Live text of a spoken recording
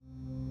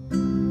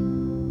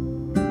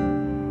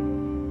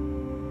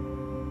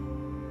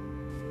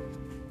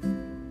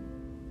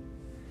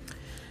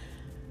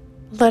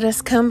Let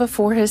us come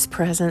before his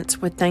presence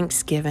with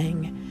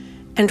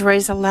thanksgiving and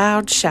raise a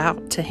loud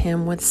shout to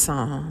him with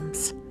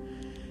psalms.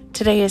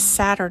 Today is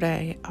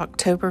Saturday,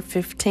 October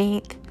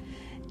 15th,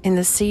 in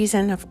the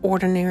season of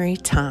ordinary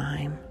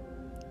time.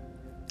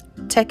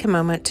 Take a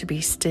moment to be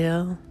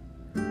still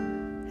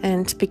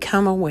and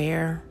become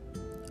aware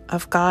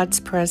of God's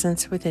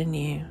presence within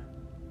you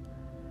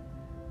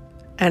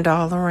and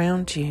all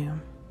around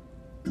you.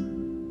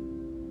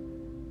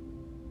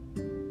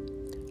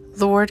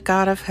 Lord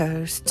God of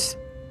hosts,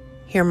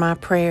 hear my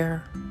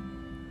prayer.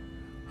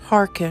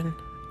 Hearken,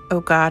 O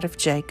God of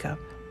Jacob.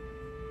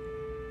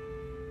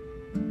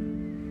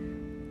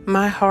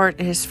 My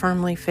heart is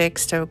firmly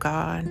fixed, O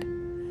God.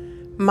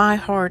 My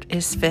heart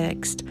is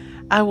fixed.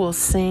 I will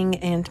sing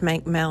and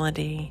make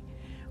melody.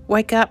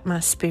 Wake up, my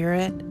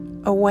spirit.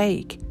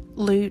 Awake,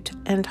 lute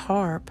and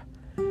harp.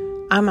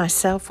 I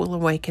myself will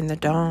awake in the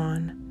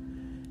dawn.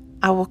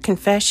 I will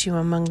confess you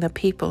among the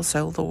peoples,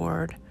 O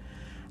Lord.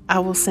 I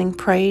will sing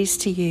praise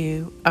to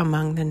you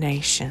among the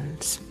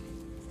nations.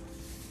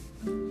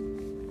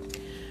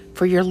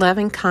 For your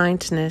loving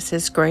kindness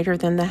is greater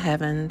than the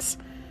heavens,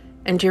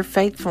 and your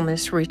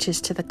faithfulness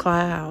reaches to the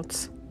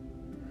clouds.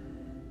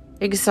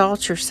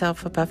 Exalt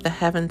yourself above the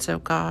heavens, O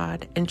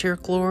God, and your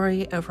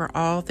glory over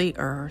all the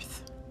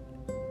earth.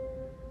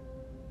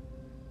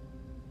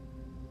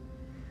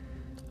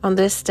 On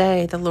this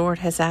day the Lord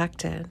has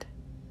acted.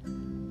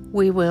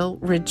 We will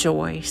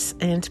rejoice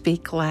and be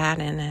glad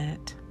in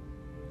it.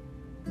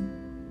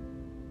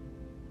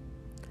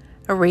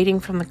 A reading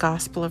from the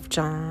Gospel of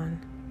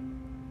John.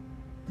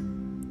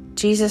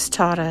 Jesus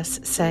taught us,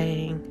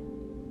 saying,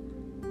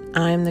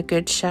 I am the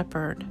good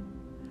shepherd.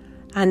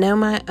 I know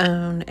my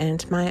own,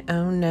 and my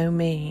own know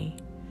me.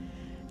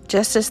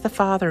 Just as the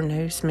Father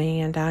knows me,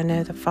 and I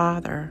know the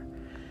Father,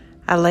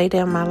 I lay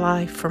down my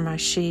life for my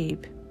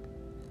sheep.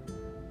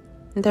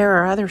 There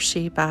are other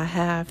sheep I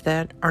have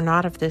that are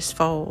not of this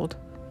fold.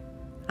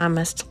 I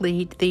must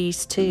lead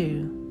these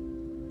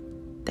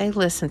too. They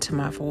listen to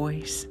my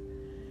voice.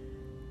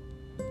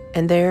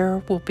 And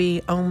there will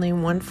be only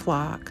one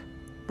flock,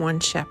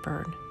 one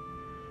shepherd.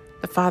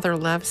 The Father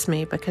loves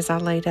me because I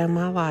lay down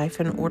my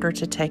life in order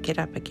to take it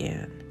up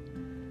again.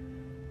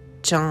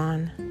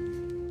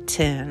 John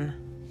 10.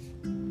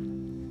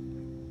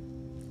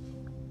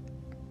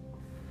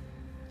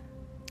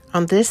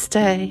 On this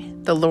day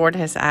the Lord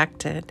has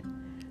acted.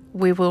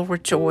 We will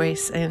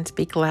rejoice and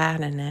be glad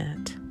in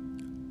it.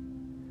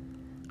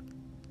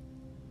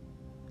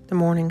 The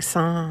Morning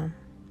Psalm.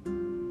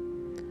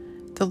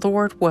 The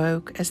Lord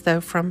woke as though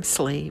from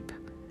sleep,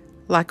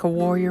 like a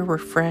warrior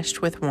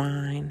refreshed with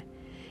wine.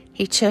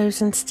 He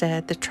chose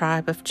instead the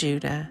tribe of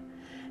Judah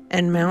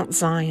and Mount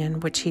Zion,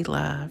 which he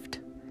loved.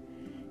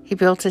 He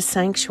built his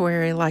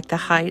sanctuary like the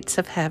heights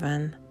of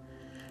heaven,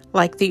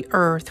 like the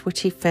earth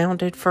which he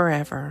founded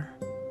forever.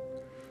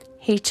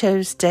 He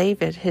chose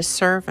David his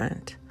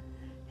servant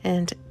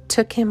and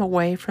took him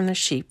away from the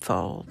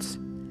sheepfolds.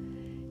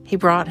 He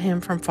brought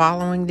him from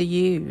following the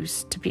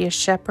ewes to be a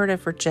shepherd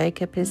over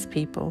Jacob his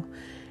people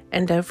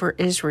and over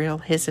Israel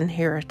his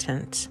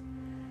inheritance.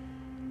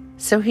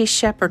 So he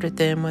shepherded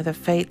them with a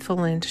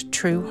faithful and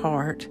true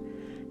heart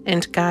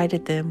and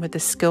guided them with the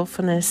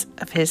skillfulness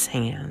of his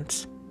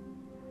hands.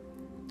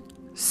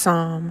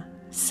 Psalm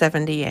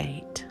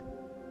 78.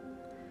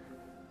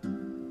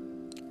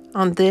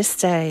 On this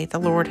day the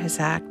Lord has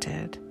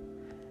acted.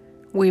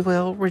 We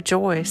will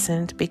rejoice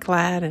and be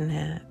glad in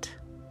it.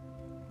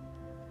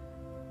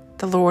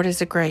 The Lord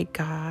is a great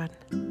God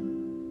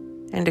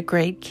and a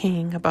great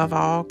King above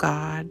all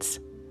gods.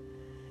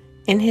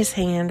 In his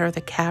hand are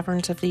the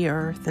caverns of the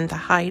earth, and the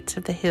heights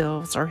of the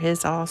hills are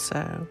his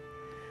also.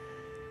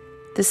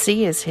 The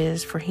sea is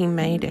his, for he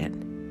made it,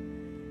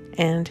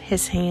 and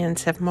his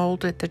hands have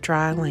molded the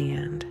dry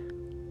land.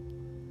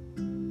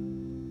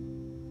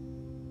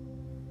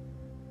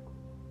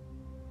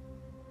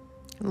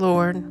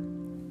 Lord,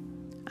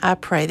 I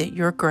pray that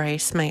your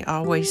grace may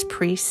always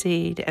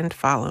precede and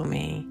follow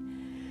me,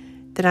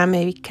 that I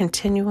may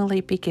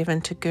continually be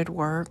given to good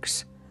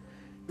works,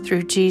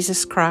 through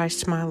Jesus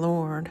Christ my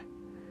Lord,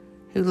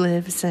 who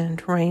lives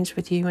and reigns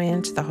with you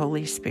and the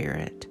Holy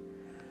Spirit,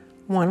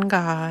 one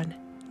God,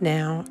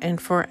 now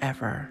and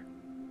forever.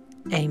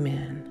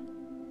 Amen.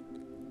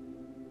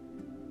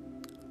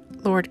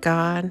 Lord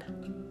God,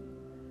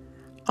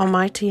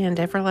 Almighty and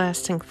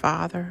everlasting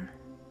Father,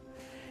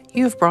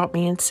 you have brought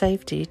me in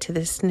safety to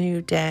this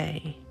new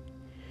day.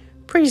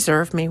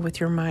 Preserve me with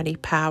your mighty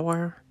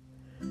power,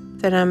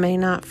 that I may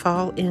not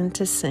fall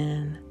into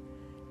sin,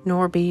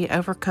 nor be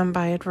overcome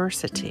by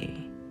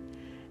adversity.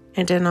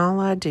 And in all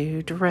I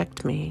do,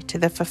 direct me to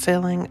the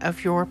fulfilling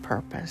of your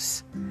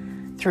purpose,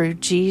 through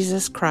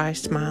Jesus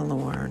Christ my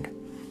Lord.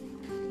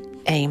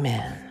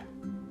 Amen.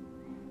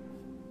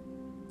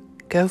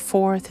 Go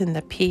forth in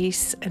the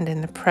peace and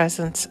in the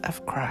presence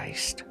of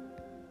Christ.